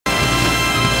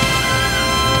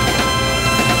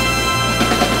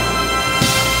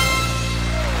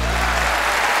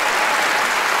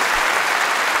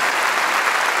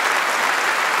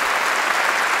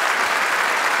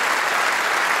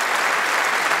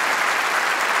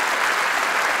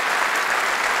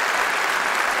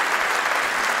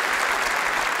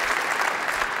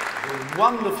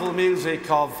wonderful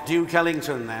music of Duke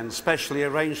Ellington, and specially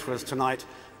arranged for us tonight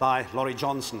by Laurie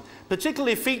Johnston,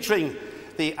 particularly featuring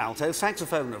the alto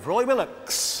saxophone of Roy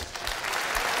Willox.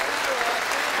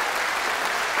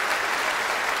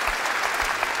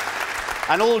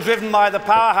 And all driven by the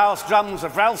powerhouse drums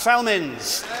of Ralph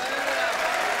Salmins.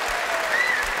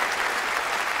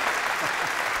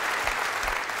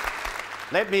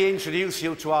 Let me introduce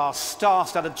you to our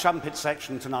star-studded trumpet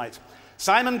section tonight.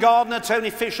 Simon Gardner,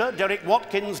 Tony Fisher, Derek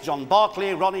Watkins, John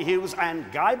Barclay, Ronnie Hughes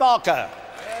and Guy Barker.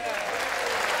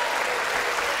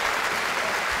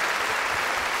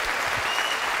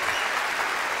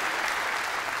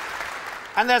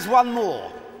 And there's one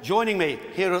more. Joining me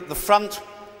here at the front,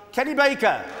 Kenny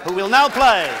Baker, who will now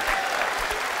play.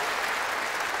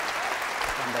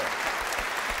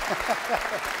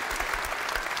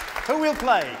 Who will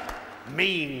play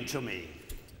Mean to Me.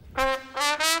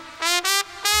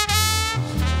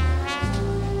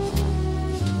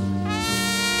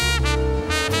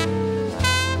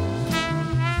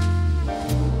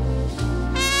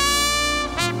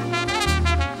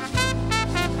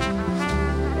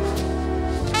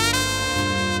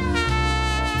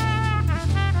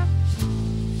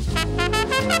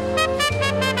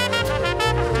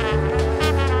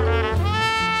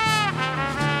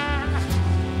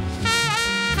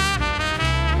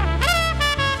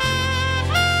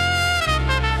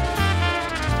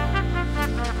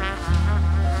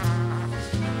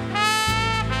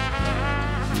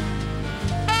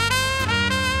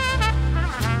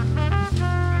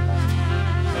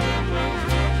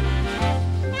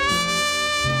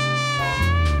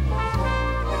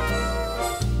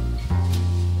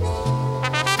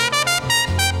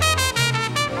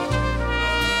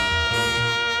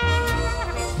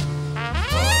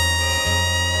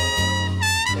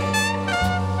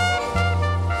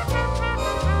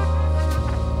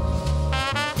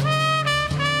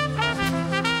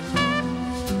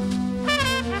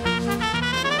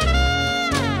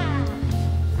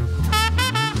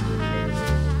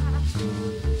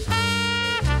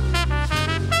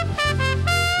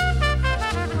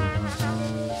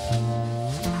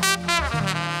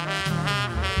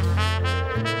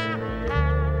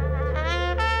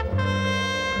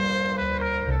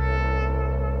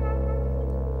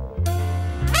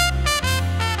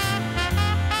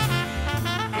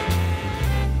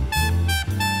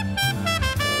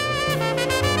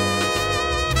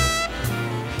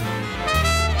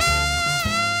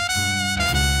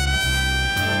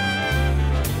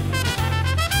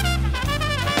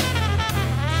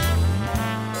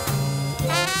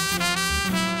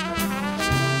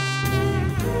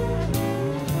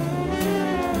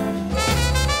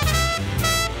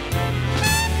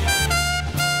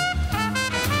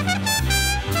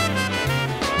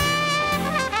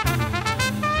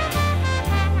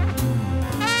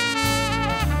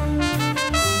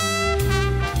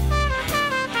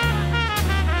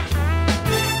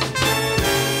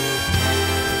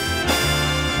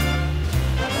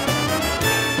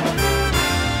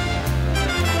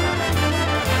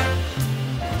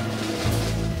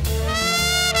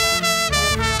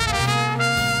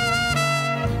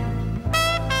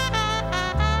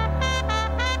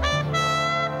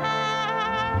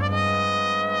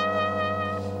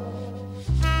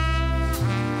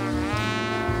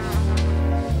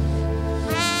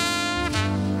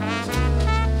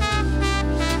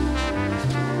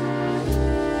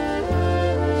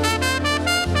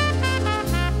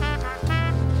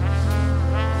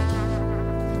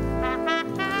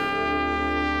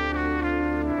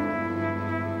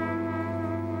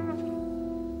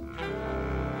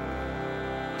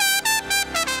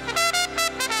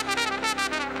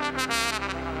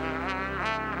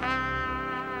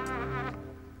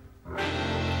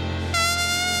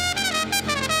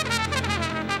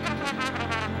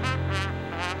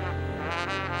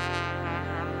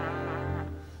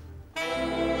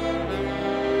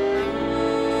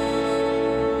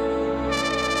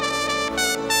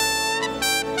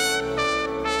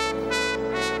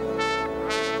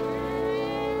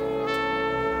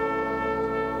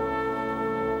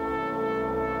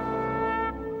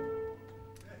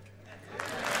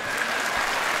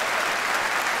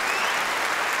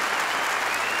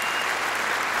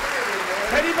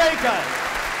 Kenny Baker.